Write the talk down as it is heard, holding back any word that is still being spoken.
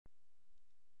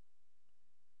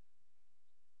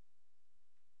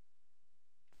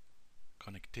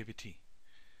Connectivity,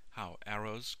 how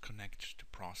arrows connect to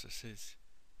processes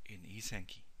in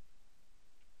Sankey.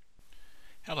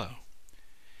 Hello.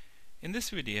 In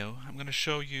this video I'm going to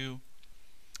show you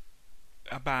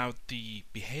about the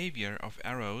behavior of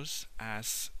arrows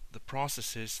as the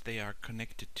processes they are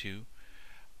connected to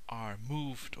are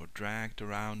moved or dragged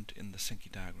around in the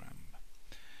Sankey diagram.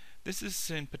 This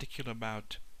is in particular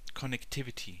about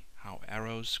connectivity, how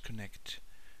arrows connect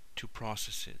to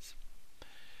processes.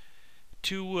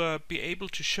 To be able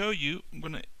to show you, I'm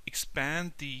going to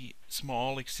expand the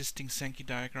small existing Sankey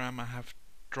diagram I have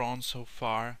drawn so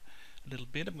far a little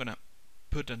bit. I'm going to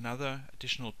put another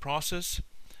additional process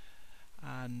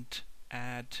and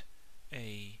add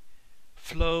a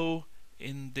flow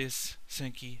in this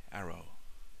Sankey arrow.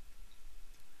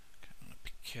 Okay, I'm going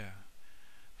to pick a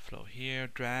flow here,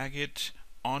 drag it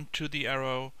onto the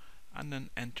arrow, and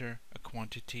then enter a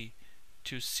quantity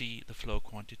to see the flow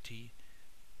quantity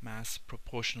mass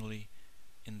proportionally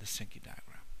in the Sankey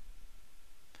diagram.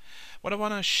 What I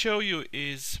want to show you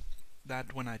is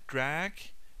that when I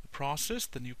drag the process,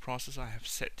 the new process I have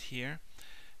set here,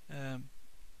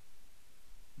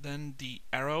 then the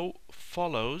arrow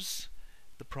follows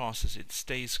the process. It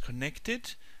stays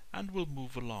connected and will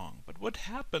move along. But what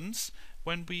happens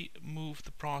when we move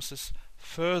the process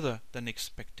further than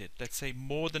expected? Let's say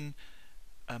more than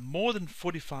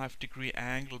 45-degree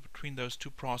angle between those two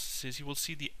processes. You will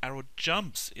see the arrow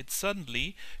jumps. It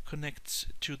suddenly connects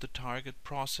to the target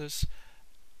process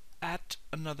at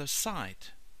another side.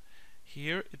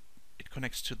 Here it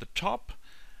connects to the top,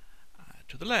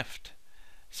 to the left.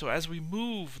 So as we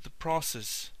move the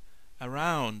process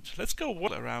around, let's go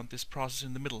around this process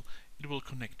in the middle, it will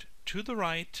connect to the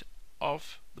right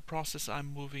of the process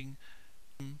I'm moving,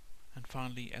 and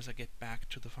finally as I get back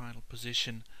to the final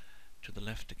position, to the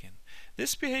left again.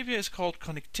 This behavior is called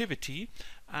connectivity,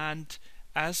 and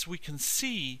as we can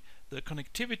see, the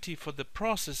connectivity for the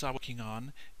process I'm working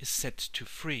on is set to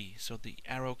free, so the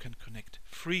arrow can connect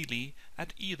freely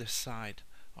at either side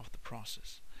of the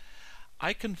process.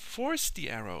 I can force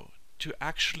the arrow to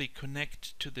actually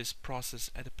connect to this process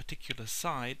at a particular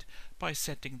side by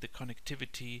setting the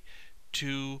connectivity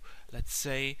to, let's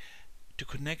say, to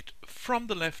connect from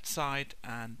the left side,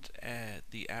 and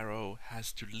the arrow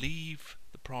has to leave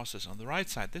the process on the right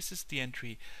side. This is the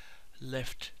entry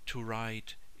left to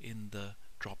right in the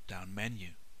drop-down menu.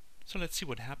 So let's see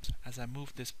what happens as I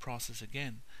move this process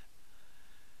again.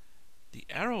 The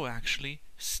arrow actually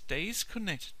stays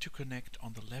connected to connect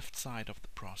on the left side of the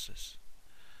process.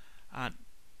 And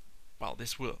well,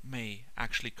 this may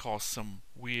actually cause some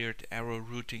weird arrow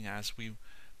routing as we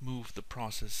move the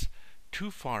process too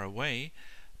far away,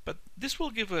 but this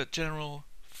will give a general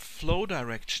flow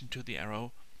direction to the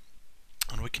arrow,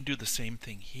 and we can do the same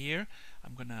thing here.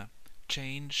 I'm gonna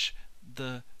change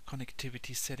the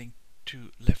connectivity setting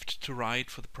to left to right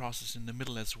for the process in the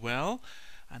middle as well,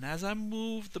 and as I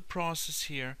move the process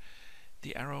here,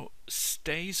 the arrow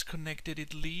stays connected.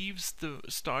 It leaves the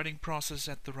starting process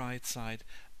at the right side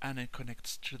and it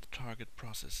connects to the target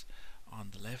process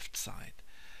on the left side.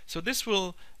 So this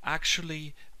will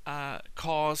actually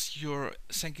cause your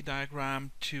Sankey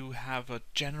diagram to have a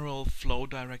general flow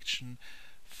direction,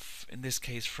 in this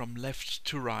case from left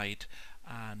to right,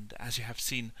 and as you have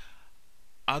seen,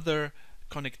 other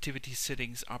connectivity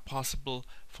settings are possible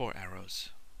for arrows.